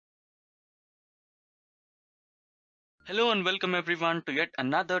Hello and welcome everyone to yet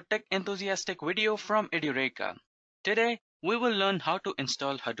another tech enthusiastic video from Edureka. Today, we will learn how to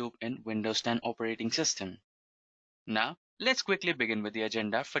install Hadoop in Windows 10 operating system. Now, let's quickly begin with the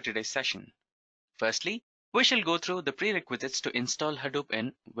agenda for today's session. Firstly, we shall go through the prerequisites to install Hadoop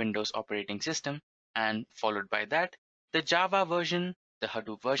in Windows operating system, and followed by that, the Java version, the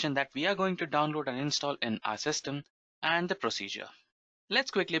Hadoop version that we are going to download and install in our system, and the procedure.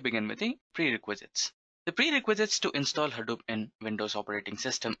 Let's quickly begin with the prerequisites. The prerequisites to install Hadoop in Windows operating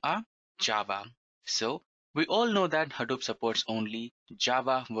system are Java. So we all know that Hadoop supports only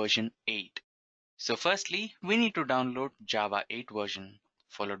Java version 8. So firstly, we need to download Java 8 version.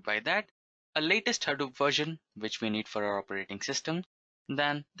 Followed by that, a latest Hadoop version which we need for our operating system,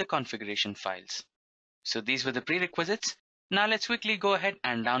 then the configuration files. So these were the prerequisites. Now let's quickly go ahead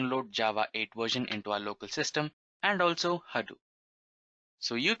and download Java 8 version into our local system and also Hadoop.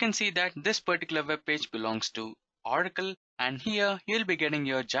 So you can see that this particular web page belongs to Oracle, and here you'll be getting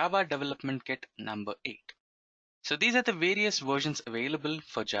your Java Development Kit number 8. So these are the various versions available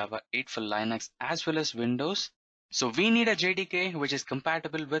for Java 8 for Linux as well as Windows. So we need a JDK which is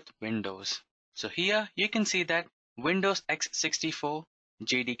compatible with Windows. So here you can see that Windows x64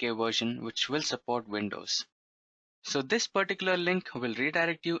 JDK version which will support Windows. So this particular link will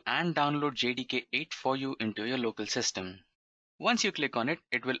redirect you and download JDK 8 for you into your local system. Once you click on it,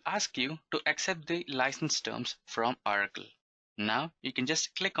 it will ask you to accept the license terms from Oracle. Now you can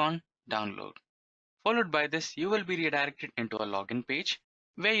just click on download. Followed by this, you will be redirected into a login page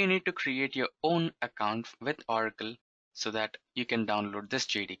where you need to create your own account with Oracle so that you can download this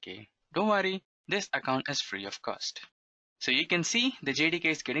JDK. Don't worry, this account is free of cost. So you can see the JDK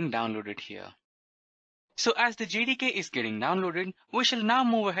is getting downloaded here. So as the JDK is getting downloaded, we shall now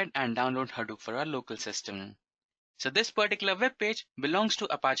move ahead and download Hadoop for our local system. So this particular web page belongs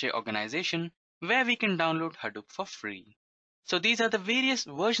to Apache organization where we can download Hadoop for free. So these are the various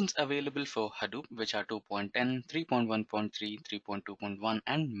versions available for Hadoop, which are 2.10, 3.1.3, 3.2.1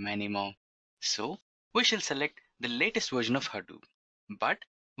 and many more. So we shall select the latest version of Hadoop. But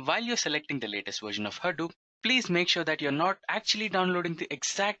while you're selecting the latest version of Hadoop, please make sure that you're not actually downloading the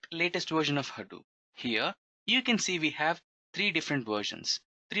exact latest version of Hadoop. Here you can see we have three different versions.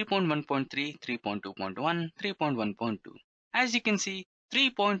 3.1.3, 3.2.1, 3.1.2. As you can see,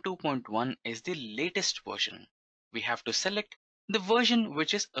 3.2.1 is the latest version. We have to select the version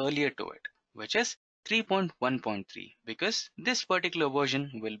which is earlier to it, which is 3.1.3, because this particular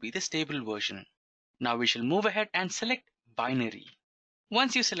version will be the stable version. Now we shall move ahead and select binary.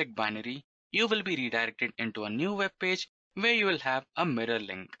 Once you select binary, you will be redirected into a new web page where you will have a mirror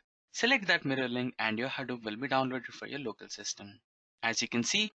link. Select that mirror link and your Hadoop will be downloaded for your local system. As you can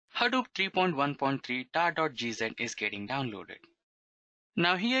see, Hadoop 3.1.3 tar.gz is getting downloaded.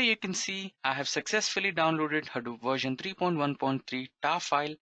 Now here you can see I have successfully downloaded Hadoop version 3.1.3 tar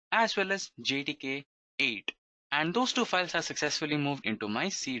file as well as JDK 8, and those two files are successfully moved into my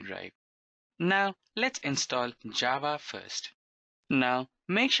C drive. Now let's install Java first. Now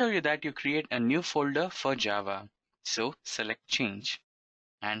make sure that you create a new folder for Java. So select change,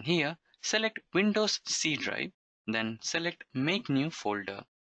 and here select Windows C drive. Then select Make New Folder.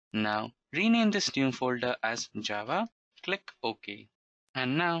 Now rename this new folder as Java. Click OK.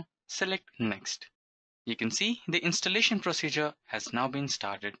 And now select Next. You can see the installation procedure has now been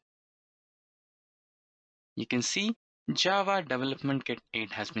started. You can see Java Development Kit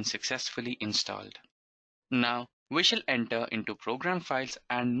 8 has been successfully installed. Now we shall enter into program files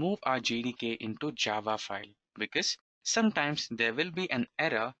and move our JDK into Java file, because sometimes there will be an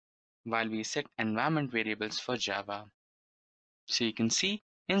error while we set environment variables for Java. So you can see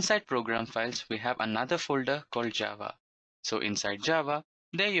inside program files, we have another folder called Java. So inside Java,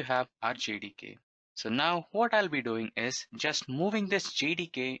 there you have our JDK. So now what I'll be doing is just moving this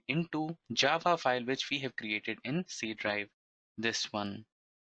JDK into Java file which we have created in C drive, this one.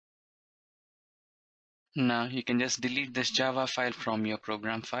 Now you can just delete this Java file from your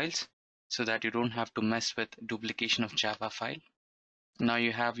program files so that you don't have to mess with duplication of Java file. Now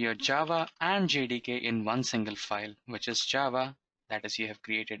you have your Java and JDK in one single file, which is Java, that is you have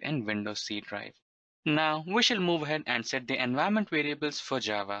created in Windows C drive. Now we shall move ahead and set the environment variables for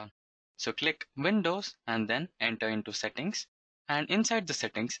Java. So click Windows and then enter into settings, and inside the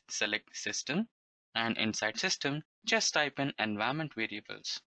settings select system, and inside system just type in environment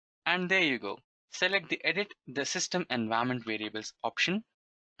variables. And there you go. Select the edit the system environment variables option,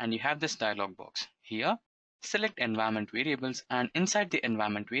 and you have this dialog box. Here select environment variables, and inside the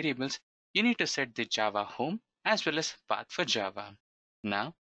environment variables you need to set the Java home as well as path for Java.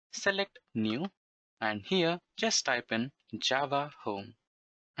 Now select new, and here just type in Java home,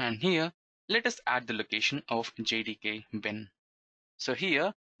 and here let us add the location of JDK bin. So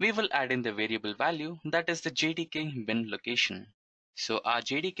here we will add in the variable value, that is the JDK bin location. So our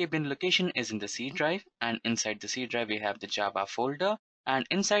JDK bin location is in the C drive, and inside the C drive we have the Java folder, and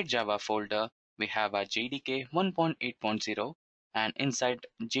inside Java folder we have our JDK 1.8.0, and inside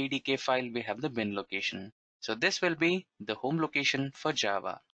JDK file we have the bin location. So this will be the home location for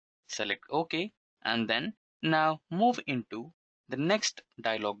Java. Select OK, and then now move into the next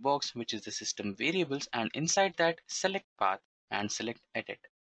dialog box, which is the system variables, and inside that select path and select edit.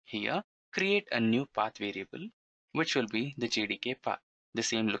 Here create a new path variable, which will be the JDK path, the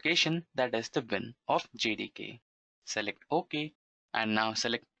same location, that is the bin of JDK. Select OK, and now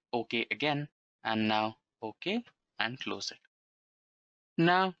select OK again, and now OK, and close it.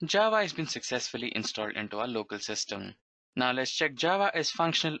 Now Java has been successfully installed into our local system. Now let's check Java is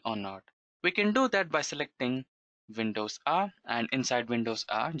functional or not. We can do that by selecting Windows R, and inside Windows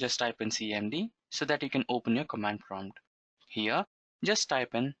R just type in cmd so that you can open your command prompt. Here just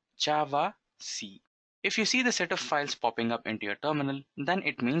type in Java C. If you see the set of files popping up into your terminal, then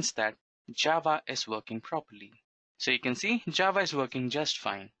it means that Java is working properly. So you can see Java is working just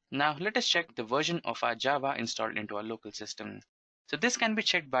fine. Now let us check the version of our Java installed into our local system. So this can be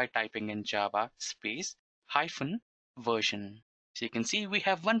checked by typing in Java space hyphen version. So you can see we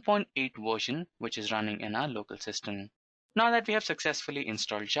have 1.8 version which is running in our local system. Now that we have successfully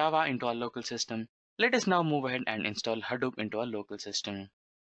installed Java into our local system, let us now move ahead and install Hadoop into our local system.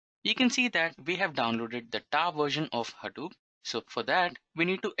 You can see that we have downloaded the tar version of Hadoop. So for that, we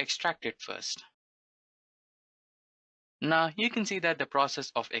need to extract it first. Now you can see that the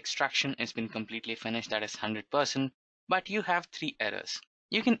process of extraction has been completely finished, that is 100%, but you have 3 errors.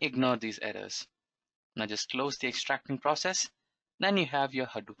 You can ignore these errors. Now just close the extracting process, then you have your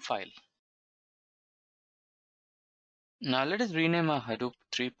Hadoop file. Now let us rename our Hadoop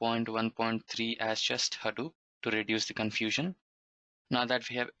 3.1.3 as just Hadoop to reduce the confusion. Now that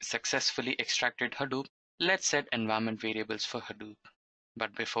we have successfully extracted Hadoop, let's set environment variables for Hadoop.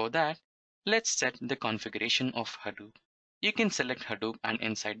 But before that, let's set the configuration of Hadoop. You can select Hadoop, and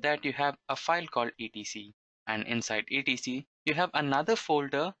inside that you have a file called etc, and inside etc you have another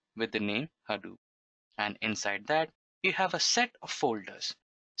folder with the name Hadoop, and inside that you have a set of folders.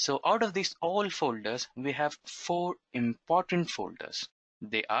 So out of these all folders we have 4 important folders.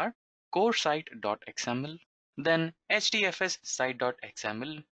 They are core site.xml, then hdfs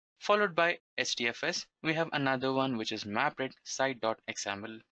site.xml, followed by hdfs we have another one which is mapred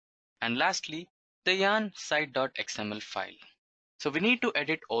site.xml, and lastly the yarn site.xml file. So we need to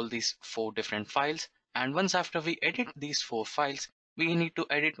edit all these 4 different files, and once after we edit these 4 files, we need to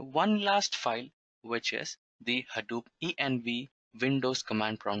edit one last file, which is the Hadoop env Windows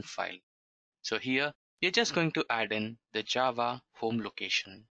command prompt file. So here you're just going to add in the Java home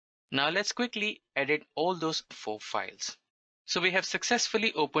location. Now let's quickly edit all those 4 files. So we have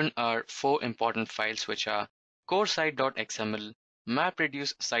successfully opened our 4 important files, which are core site.xml,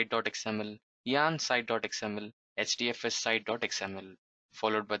 mapreduce site.xml, yarn site.xml, hdfs site.xml,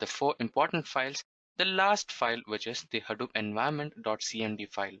 followed by the 4 important files, the last file which is the Hadoop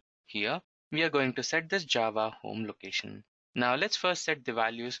environment.cmd file. Here we are going to set this Java home location. Now let's first set the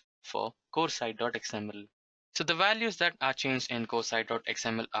values for core site.xml. So the values that are changed in core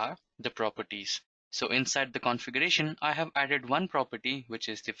site.xml are the properties. So inside the configuration, I have added one property, which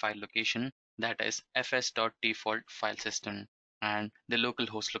is the file location, that is fs.default file system, and the local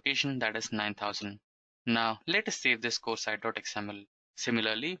host location, that is 9000. Now let us save this core site.xml.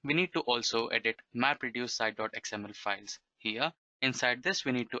 Similarly, we need to also edit mapreduce site.xml files. Here, inside this,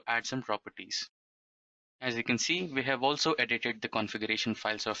 we need to add some properties. As you can see, we have also edited the configuration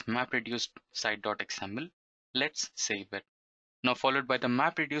files of mapreduce site.xml. Let's save it. Now followed by the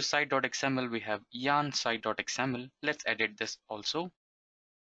mapreduce site.xml, we have yarn site.xml. Let's edit this also.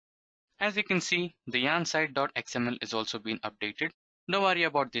 As you can see, the yarn site.xml is also been updated. Don't worry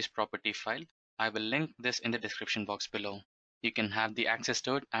about this property file. I will link this in the description box below. You can have the access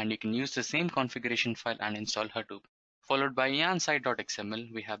to it, and you can use the same configuration file and install Hadoop. Followed by yarn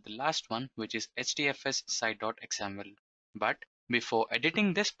site.xml, we have the last one, which is hdfs site.xml. But before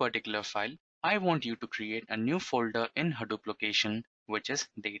editing this particular file, I want you to create a new folder in Hadoop location, which is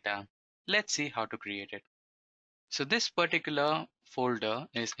data. Let's see how to create it. So this particular folder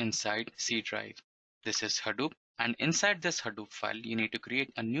is inside C drive. This is Hadoop, and inside this Hadoop file, you need to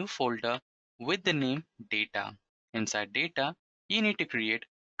create a new folder with the name data. Inside data, you need to create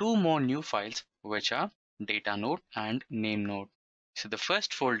 2 more new files, which are data node and name node. So the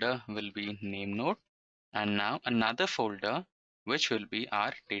first folder will be name node, and now another folder which will be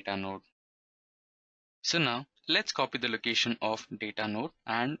our data node. So now let's copy the location of data node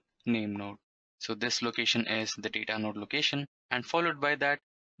and name node. So this location is the data node location, and followed by that,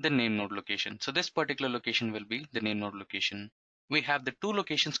 the name node location. So this particular location will be the name node location. We have the two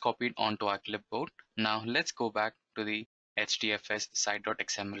locations copied onto our clipboard. Now let's go back to the hdfs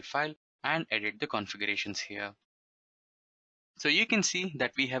site.xml file and edit the configurations here. So you can see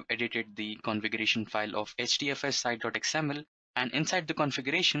that we have edited the configuration file of hdfs site.xml, and inside the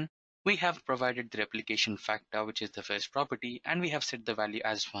configuration, we have provided the replication factor, which is the first property, and we have set the value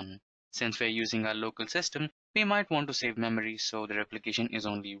as 1. Since we're using our local system, we might want to save memory, so the replication is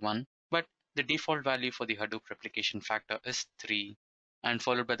only 1, but the default value for the Hadoop replication factor is 3. And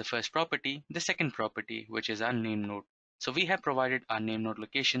followed by the first property, the second property, which is our name node. So we have provided our name node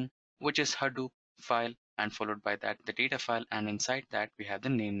location, which is Hadoop file, and followed by that the data file, and inside that we have the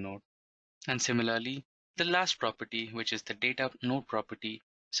name node. And similarly, the last property, which is the data node property,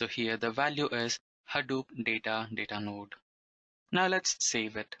 so here the value is Hadoop data node. Now let's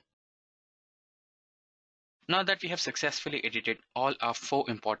save it. Now that we have successfully edited all our 4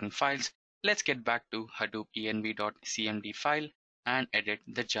 important files, let's get back to Hadoop env.cmd file and edit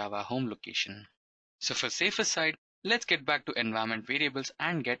the Java home location. So for safer side, let's get back to environment variables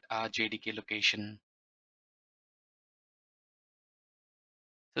and get our JDK location.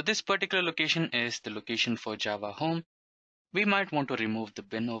 So this particular location is the location for Java home. We might want to remove the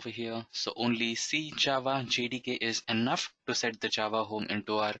bin over here. So only C Java JDK is enough to set the Java home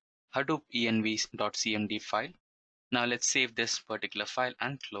into our Hadoop env.cmd file. Now let's save this particular file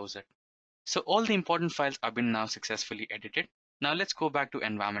and close it. So all the important files have been now successfully edited. Now let's go back to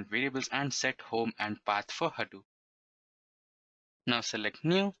environment variables and set home and path for Hadoop. Now select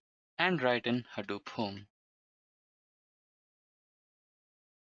new and write in Hadoop home.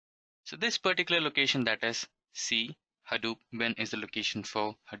 So this particular location, that is C Hadoop bin, is the location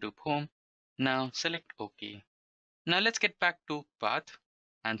for Hadoop home. Now select OK. Now let's get back to path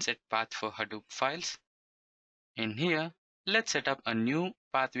and set path for Hadoop files. In here, let's set up a new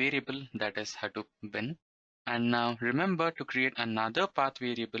path variable, that is Hadoop bin. And now remember to create another path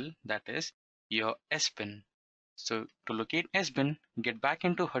variable, that is your sbin. So to locate sbin, get back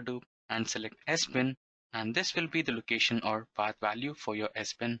into Hadoop and select sbin, and this will be the location or path value for your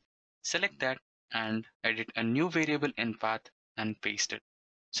sbin. Select that and edit a new variable in path and paste it.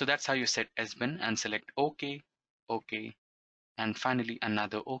 So that's how you set sbin, and select OK, OK, and finally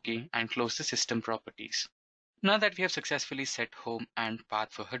another OK, and close the system properties. Now that we have successfully set home and path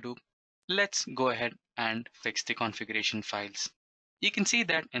for Hadoop, let's go ahead and fix the configuration files. You can see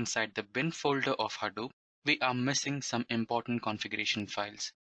that inside the bin folder of Hadoop, we are missing some important configuration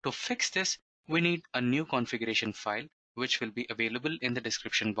files. To fix this, we need a new configuration file, which will be available in the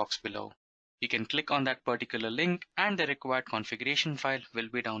description box below. You can click on that particular link and the required configuration file will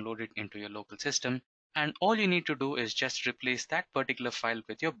be downloaded into your local system. And all you need to do is just replace that particular file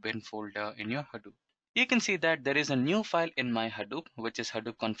with your bin folder in your Hadoop. You can see that there is a new file in my Hadoop, which is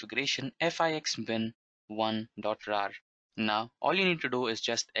Hadoop configuration fixbin1.rar. Now, all you need to do is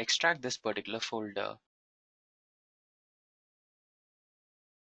just extract this particular folder.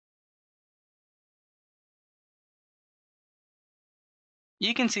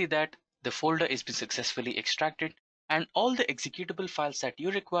 You can see that the folder has been successfully extracted and all the executable files that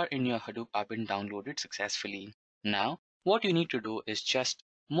you require in your Hadoop have been downloaded successfully. Now, what you need to do is just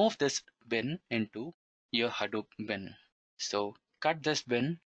move this bin into your Hadoop bin. So cut this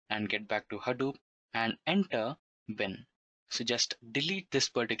bin and get back to Hadoop and enter bin. So just delete this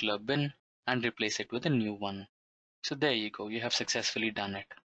particular bin and replace it with a new one. So there you go, you have successfully done it.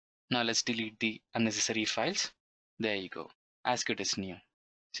 Now let's delete the unnecessary files. There you go, as good as new.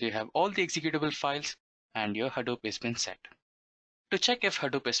 So you have all the executable files and your Hadoop has been set. To check if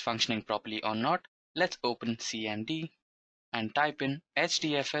Hadoop is functioning properly or not, let's open CMD and type in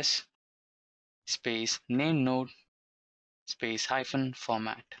hdfs space name node space hyphen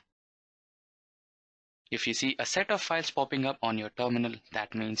format. If you see a set of files popping up on your terminal,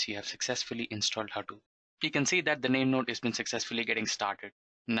 that means you have successfully installed Hadoop. You can see that the name node has been successfully getting started.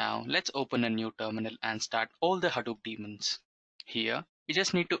 Now let's open a new terminal and start all the Hadoop daemons. Here, you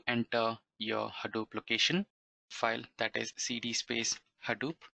just need to enter your Hadoop location file, that is cd space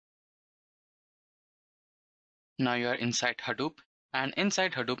Hadoop. Now you are inside Hadoop, and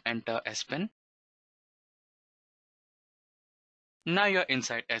inside Hadoop enter sbin. Now you're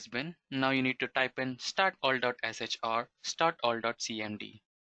inside sbin. Now you need to type in startall.sh or startall.cmd.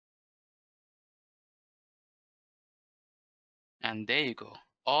 And there you go.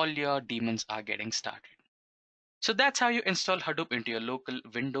 All your daemons are getting started. So that's how you install Hadoop into your local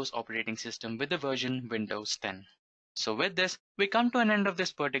Windows operating system with the version Windows 10. So with this, we come to an end of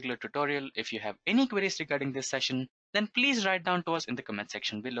this particular tutorial. If you have any queries regarding this session, then please write down to us in the comment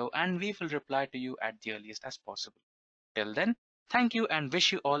section below and we will reply to you at the earliest as possible. Till then, thank you and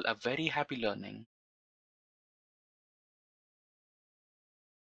wish you all a very happy learning.